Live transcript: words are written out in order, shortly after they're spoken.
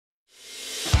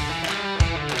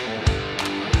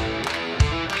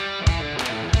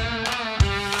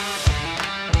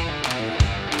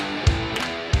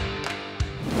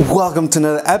Welcome to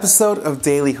another episode of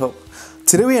Daily Hope.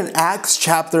 Today we're in Acts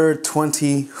chapter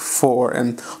 24,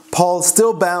 and Paul's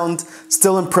still bound,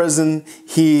 still in prison.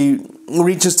 He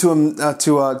reaches to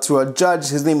a judge.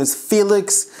 His name is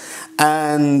Felix,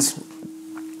 and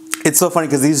it's so funny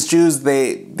because these Jews,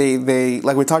 they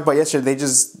like we talked about yesterday, they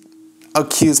just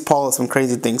accuse Paul of some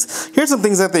crazy things. Here's some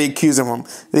things that they accuse him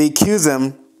of. They accuse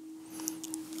him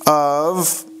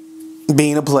of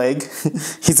being a plague.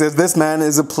 He says, this man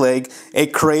is a plague, a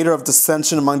creator of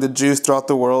dissension among the Jews throughout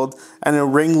the world, and a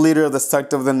ringleader of the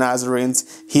sect of the Nazarenes.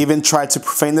 He even tried to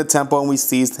profane the temple, and we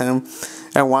seized him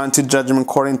and wanted to judge him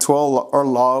according to our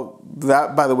law.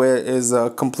 That, by the way, is a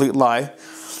complete lie.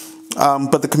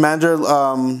 But the commander,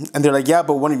 and they're like, yeah,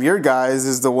 but one of your guys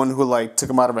is the one who took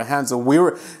him out of our hands. So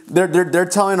they're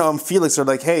telling Felix, they're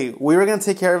like, hey, we were gonna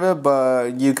take care of it,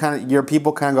 but your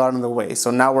people kind of got in the way, so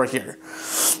now we're here.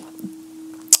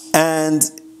 And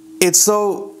it's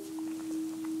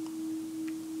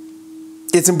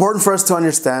important for us to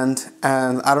understand,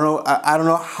 and I don't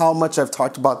know how much I've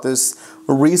talked about this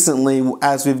recently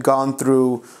as we've gone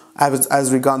through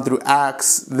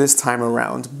Acts this time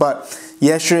around. But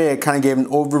yesterday I kind of gave an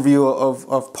overview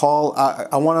of Paul.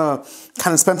 I want to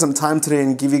kind of spend some time today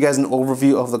and give you guys an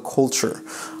overview of the culture.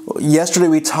 Yesterday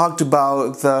we talked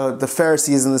about the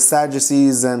Pharisees and the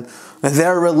Sadducees and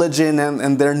their religion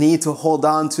and their need to hold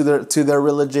on to their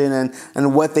religion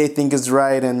and what they think is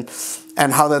right and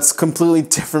how that's completely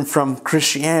different from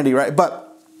Christianity, right? But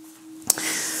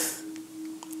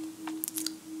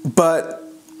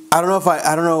I don't know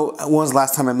when was the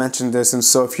last time I mentioned this, and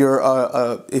so if you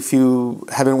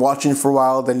have been watching for a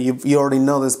while, then you already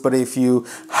know this. But if you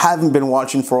haven't been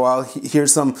watching for a while,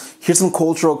 here's some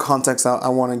cultural context I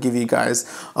want to give you guys,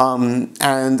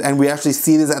 and we actually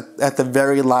see this at the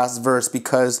very last verse,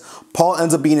 because Paul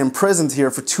ends up being imprisoned here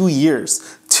for 2 years.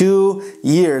 2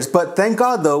 years, but thank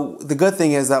God though, the good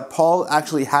thing is that Paul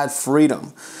actually had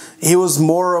freedom. He was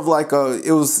more of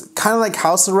it was kind of like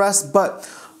house arrest, but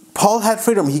Paul had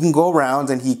freedom. He can go around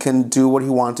and he can do what he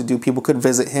wanted to do. People could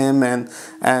visit him and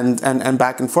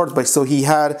back and forth. But so he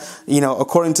had,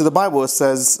 according to the Bible, it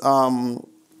says in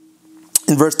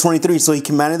verse 23, so he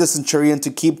commanded the centurion to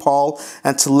keep Paul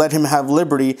and to let him have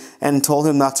liberty, and told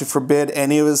him not to forbid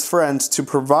any of his friends to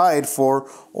provide for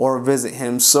or visit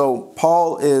him. So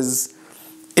Paul is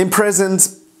imprisoned,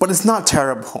 but it's not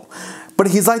terrible. But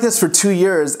he's like this for 2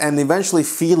 years, and eventually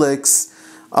Felix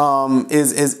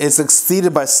is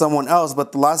succeeded by someone else.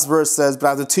 But the last verse says,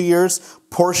 but after 2 years,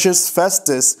 Porcius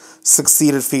Festus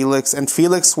succeeded Felix, and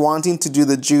Felix, wanting to do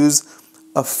the Jews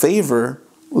a favor,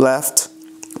 left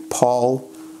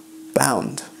Paul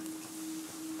bound.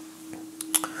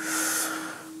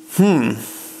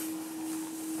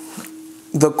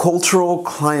 The cultural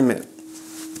climate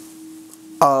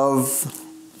of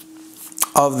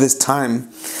this time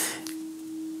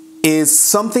is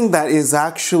something that is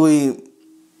actually,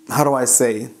 how do I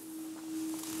say?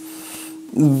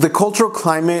 The cultural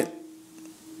climate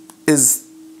is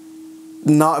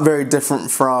not very different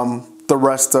from the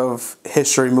rest of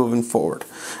history moving forward.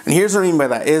 And here's what I mean by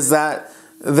that, is that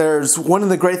there's one of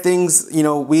the great things,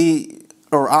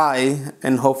 I,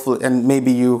 and hopefully, and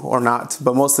maybe you or not,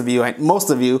 but most of you,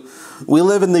 we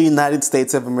live in the United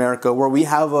States of America, where we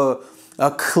have a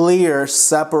clear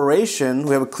separation.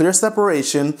 We have a clear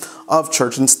separation of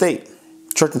church and state.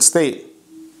 Church and state.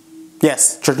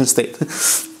 Yes, church and state.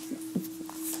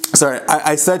 Sorry,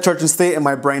 I said church and state and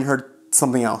my brain heard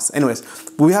something else. Anyways,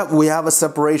 we have a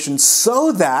separation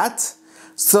so that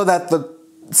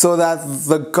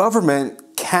the government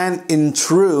can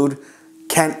intrude,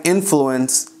 can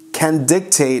influence, can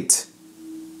dictate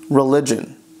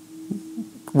religion.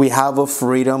 We have a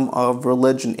freedom of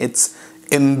religion. It's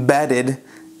embedded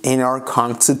in our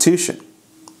Constitution.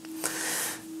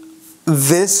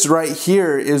 This right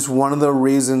here is one of the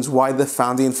reasons why our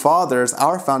founding fathers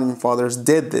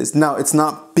did this. Now, it's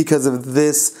not because of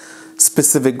this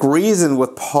specific reason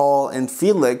with Paul and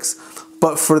Felix,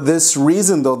 but for this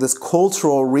reason, though, this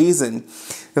cultural reason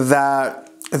that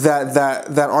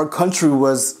our country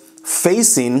was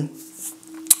facing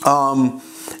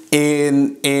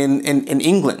in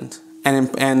England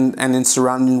and in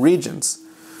surrounding regions.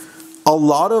 A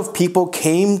lot of people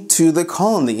came to the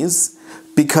colonies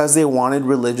because they wanted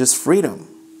religious freedom.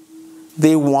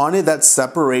 They wanted that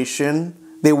separation.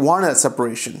 They wanted that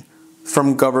separation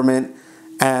from government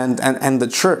and the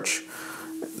church.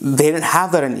 They didn't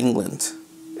have that in England.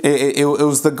 It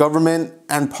was the government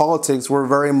and politics were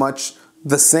very much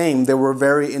the same. They were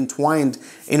very entwined,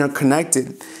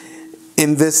 interconnected.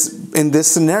 In this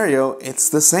scenario, it's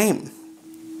the same.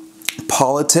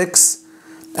 Politics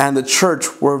and the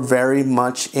church were very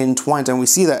much entwined. And we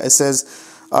see that. It says,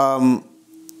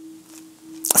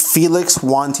 Felix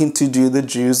wanting to do the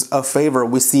Jews a favor.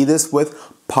 We see this with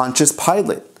Pontius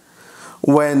Pilate.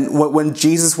 When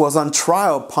Jesus was on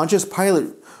trial, Pontius Pilate,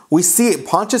 we see it.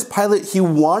 Pontius Pilate, he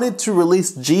wanted to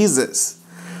release Jesus,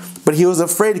 but he was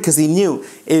afraid because he knew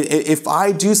if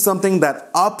I do something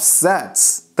that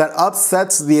upsets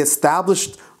the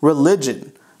established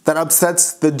religion, that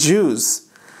upsets the Jews,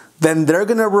 then they're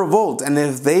going to revolt. And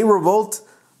if they revolt,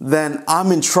 then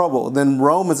I'm in trouble. Then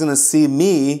Rome is going to see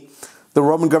me, the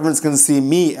Roman government is going to see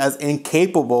me as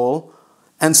incapable.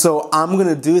 And so I'm going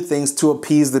to do things to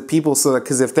appease the people, so that,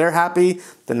 because if they're happy,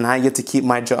 then I get to keep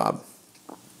my job.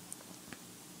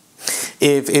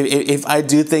 If I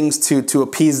do things to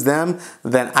appease them,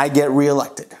 then I get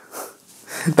reelected.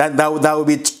 That would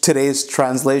be today's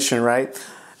translation, right?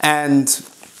 And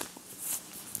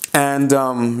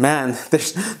man,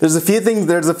 there's a few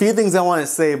things I want to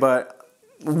say, but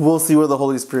we'll see where the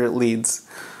Holy Spirit leads.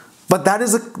 But that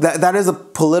is a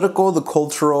political, the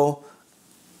cultural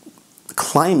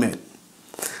climate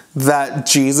that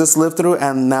Jesus lived through,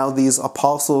 and now these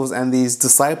apostles and these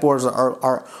disciples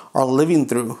are living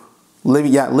through,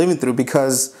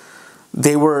 because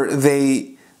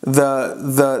the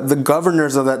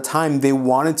governors of that time, they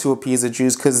wanted to appease the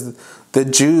Jews, because the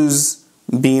Jews,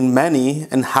 being many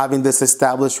and having this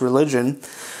established religion,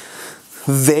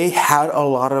 they had a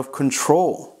lot of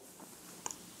control,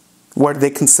 where they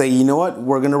can say, you know what,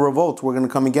 we're going to revolt, we're going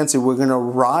to come against you, we're going to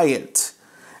riot.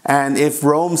 And if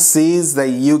Rome sees that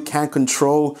you can't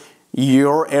control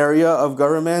your area of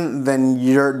government, then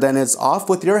it's off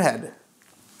with your head.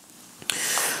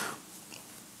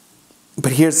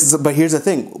 But here's the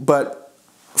thing. But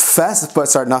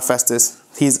not Festus.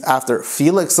 He's after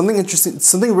Felix.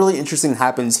 Something really interesting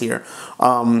happens here,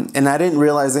 and I didn't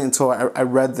realize it until I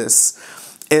read this.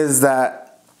 Is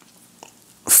that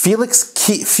Felix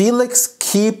keeps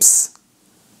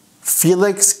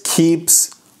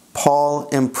Paul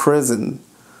in prison,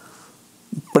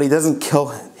 but he doesn't kill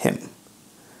him.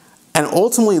 And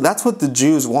ultimately, that's what the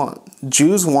Jews want. The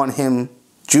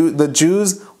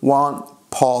Jews want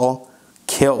Paul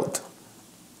killed.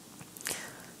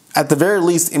 At the very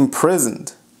least,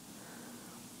 imprisoned.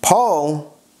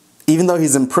 Paul, even though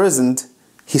he's imprisoned,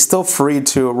 he's still free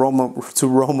to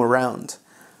roam around.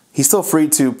 He's still free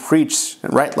to preach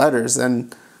and write letters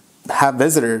and have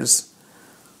visitors.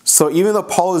 So even though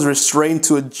Paul is restrained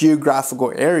to a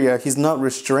geographical area, he's not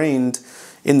restrained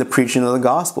in the preaching of the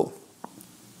gospel.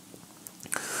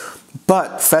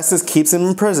 But Festus keeps him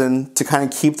in prison to kind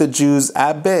of keep the Jews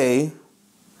at bay.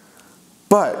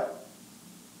 But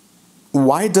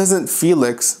why doesn't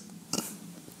Felix,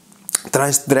 did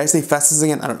I say Festus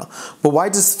again? I don't know. But why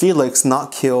does Felix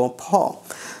not kill Paul?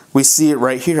 We see it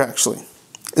right here, actually.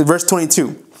 In verse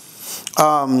 22.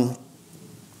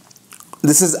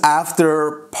 This is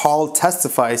after Paul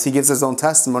testifies. He gives his own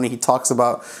testimony. Paul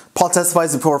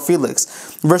testifies before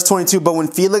Felix. Verse 22, but when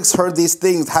Felix heard these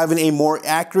things, having a more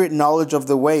accurate knowledge of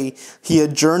the way, he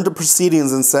adjourned the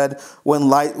proceedings and said, when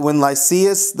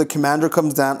Lysias, the commander,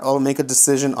 comes down, I'll make a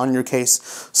decision on your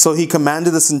case. So he commanded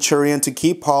the centurion to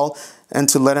keep Paul and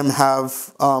to let him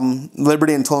have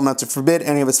liberty, and told him not to forbid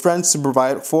any of his friends to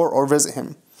provide for or visit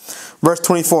him. Verse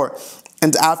 24,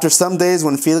 and after some days,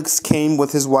 when Felix came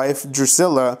with his wife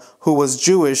Drusilla, who was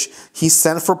Jewish, he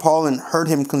sent for Paul and heard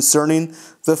him concerning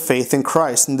the faith in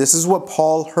Christ. And this is what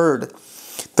Paul heard,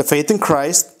 the faith in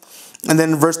Christ. And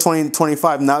then in verse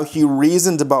 25, now he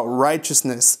reasoned about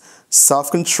righteousness,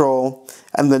 self-control,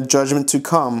 and the judgment to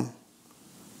come.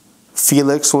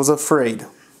 Felix was afraid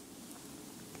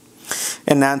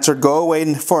and answered, go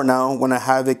away for now. When I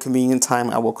have a convenient time,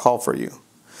 I will call for you.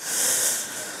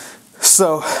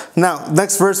 So now,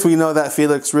 next verse, we know that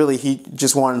Felix he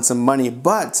just wanted some money,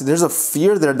 but there's a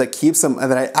fear there that keeps him,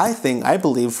 that I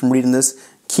believe from reading this,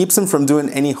 keeps him from doing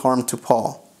any harm to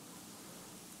Paul.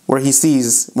 Where he's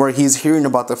hearing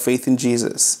about the faith in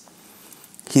Jesus.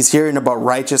 He's hearing about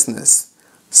righteousness,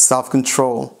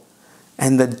 self-control,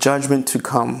 and the judgment to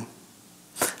come.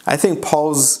 I think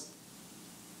Paul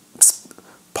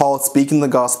speaking the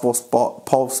gospel,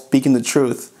 Paul speaking the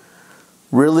truth,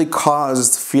 really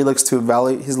caused Felix to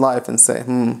evaluate his life and say,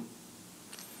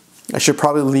 I should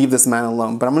probably leave this man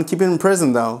alone. But I'm going to keep him in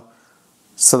prison, though,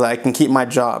 so that I can keep my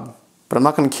job. But I'm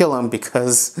not going to kill him,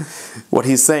 because what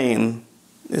he's saying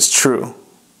is true.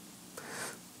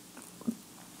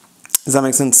 Does that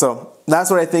make sense? So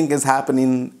that's what I think is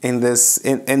happening in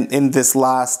this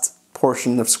last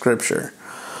portion of Scripture.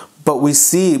 But we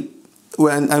see,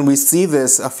 and we see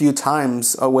this a few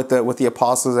times with the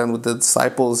apostles and with the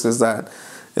disciples, is that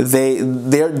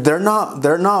they're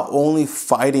not only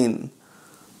fighting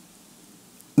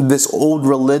this old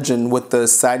religion with the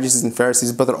Sadducees and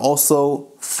Pharisees, but they're also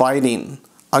fighting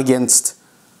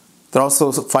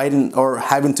or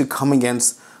having to come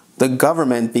against the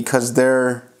government, because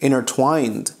they're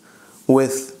intertwined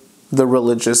with the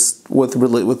religious people, with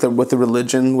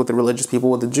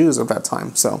the Jews of that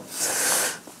time. So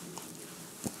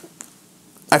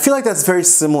I feel like that's very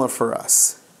similar for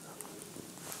us.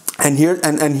 And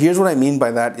here's what I mean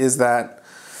by that is that,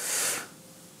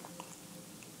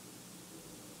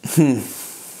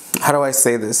 how do I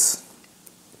say this?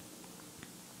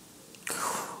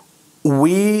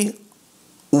 We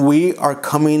are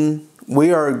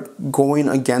going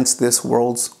against this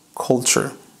world's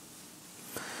culture.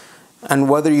 And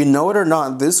whether you know it or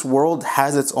not, this world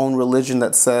has its own religion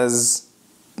that says,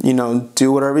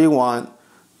 do whatever you want,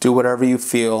 do whatever you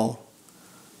feel.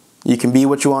 You can be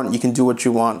what you want, you can do what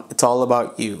you want. It's all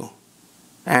about you.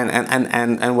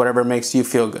 And whatever makes you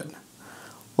feel good.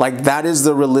 Like, that is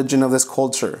the religion of this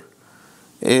culture,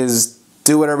 is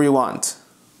do whatever you want.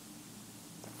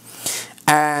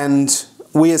 And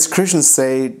we as Christians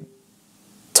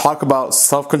talk about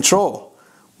self-control.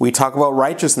 We talk about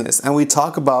righteousness, and we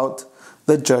talk about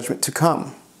the judgment to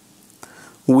come.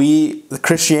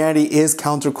 Christianity is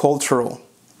countercultural.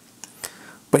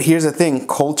 But here's the thing,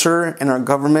 culture and our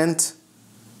government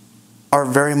are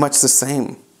very much the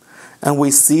same. And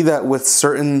we see that with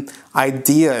certain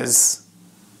ideas,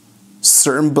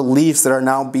 certain beliefs that are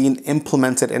now being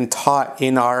implemented and taught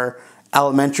in our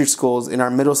elementary schools, in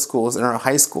our middle schools, in our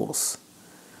high schools.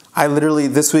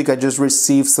 This week I just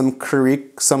received some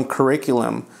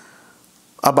curriculum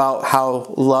about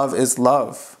how love is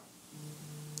love.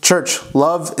 Church,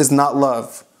 love is not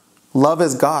love. Love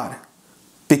is God,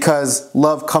 because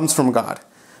love comes from God.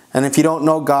 And if you don't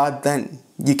know God, then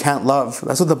you can't love.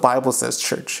 That's what the Bible says,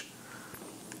 church.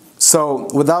 So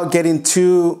without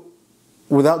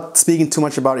speaking too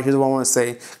much about it, here's what I want to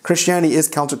say. Christianity is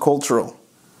countercultural.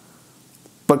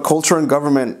 But culture and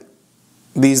government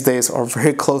these days are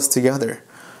very close together.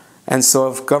 And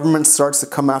so if government starts to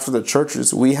come after the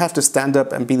churches, we have to stand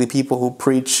up and be the people who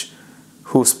preach,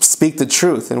 who speak the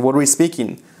truth. And what are we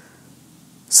speaking?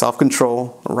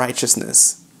 Self-control,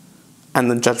 righteousness,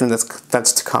 and the judgment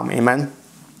that's to come. Amen?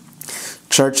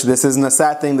 Church, this isn't a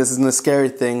sad thing. This isn't a scary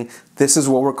thing. This is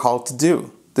what we're called to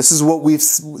do. This is what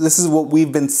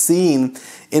we've been seeing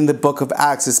in the book of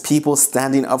Acts, is people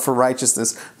standing up for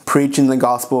righteousness, preaching the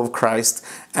gospel of Christ,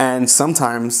 and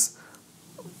sometimes,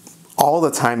 all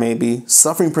the time maybe,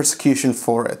 suffering persecution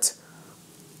for it.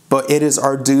 But it is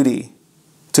our duty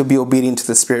to be obedient to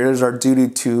the Spirit. It is our duty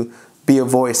to be a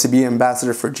voice, to be an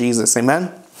ambassador for Jesus.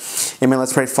 Amen? Amen.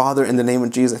 Let's pray. Father, in the name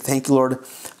of Jesus, thank you, Lord.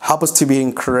 Help us to be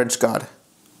encouraged, God.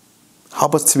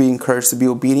 Help us to be encouraged, to be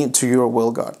obedient to your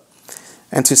will, God,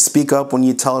 and to speak up when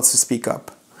you tell us to speak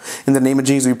up. In the name of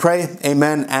Jesus we pray.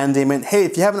 Amen and amen. Hey,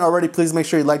 if you haven't already, please make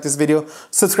sure you like this video,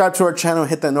 subscribe to our channel,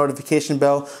 hit that notification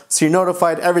bell so you're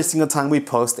notified every single time we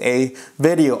post a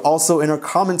video. Also, in our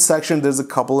comment section, there's a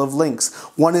couple of links.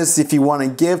 One is if you want to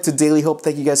give to Daily Hope.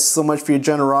 Thank you guys so much for your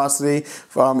generosity.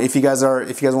 If you guys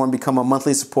want to become a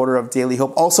monthly supporter of Daily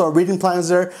Hope. Also, our reading plan is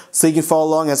there so you can follow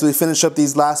along as we finish up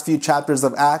these last few chapters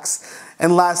of Acts.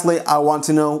 And lastly, I want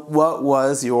to know, what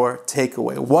was your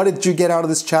takeaway? What did you get out of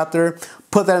this chapter?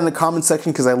 Put that in the comment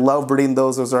section, because I love reading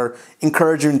those. Those are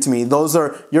encouraging to me.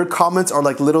 Your comments are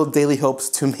like little daily hopes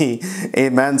to me.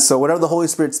 Amen. So whatever the Holy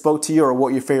Spirit spoke to you, or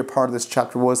what your favorite part of this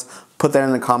chapter was, put that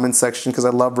in the comment section, because I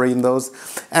love reading those.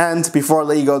 And before I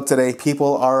let you go today,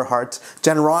 people are our heart.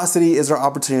 Generosity is our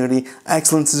opportunity.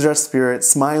 Excellence is our spirit.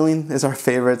 Smiling is our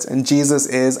favorites. And Jesus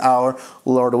is our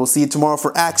Lord. We'll see you tomorrow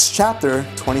for Acts chapter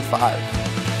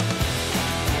 25.